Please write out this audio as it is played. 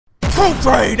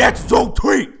Protein, that's so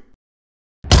tweet!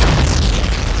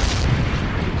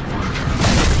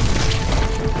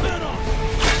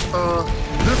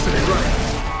 Listen,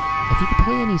 right. If you could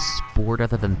play any sport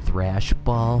other than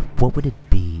Thrashball, what would it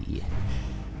be?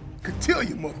 Could tell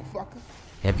you, motherfucker.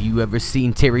 Have you ever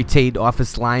seen Terry Tate,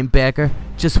 office linebacker?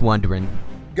 Just wondering.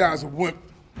 Guy's a wimp.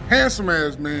 Handsome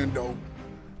ass man, though.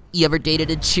 You ever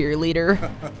dated a cheerleader?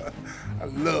 I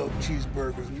love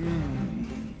cheeseburgers.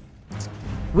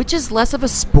 Which is less of a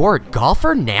sport, golf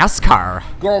or NASCAR?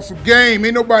 Golf's a game.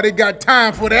 Ain't nobody got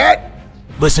time for that.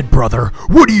 Listen, brother,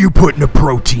 what do you put in a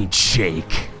protein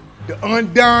shake? The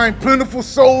undying, plentiful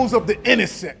souls of the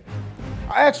innocent.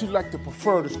 I actually like to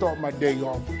prefer to start my day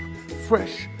off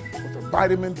fresh with a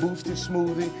vitamin-boosted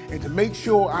smoothie, and to make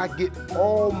sure I get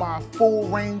all my full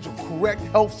range of correct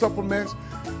health supplements,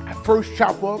 I first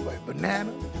chop up a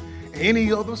banana, and any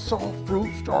other soft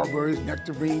fruit, strawberries,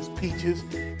 nectarines, peaches,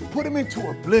 and put them into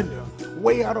a blender,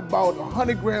 weigh out about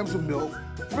 100 grams of milk,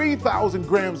 3,000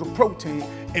 grams of protein,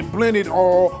 and blend it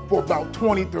all for about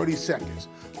 20-30 seconds.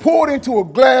 Pour it into a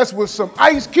glass with some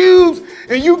ice cubes,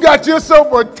 and you got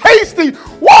yourself a tasty,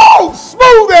 whoa,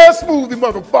 smooth-ass smoothie,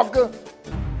 motherfucker.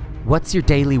 What's your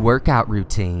daily workout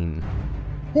routine?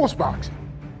 Horse boxing.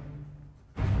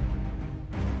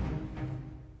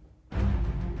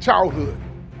 Childhood.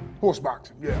 Horse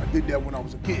boxing. Yeah, I did that when I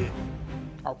was a kid.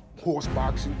 Horse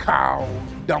boxing, cows,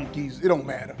 donkeys, it don't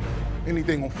matter.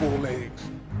 Anything on 4 legs.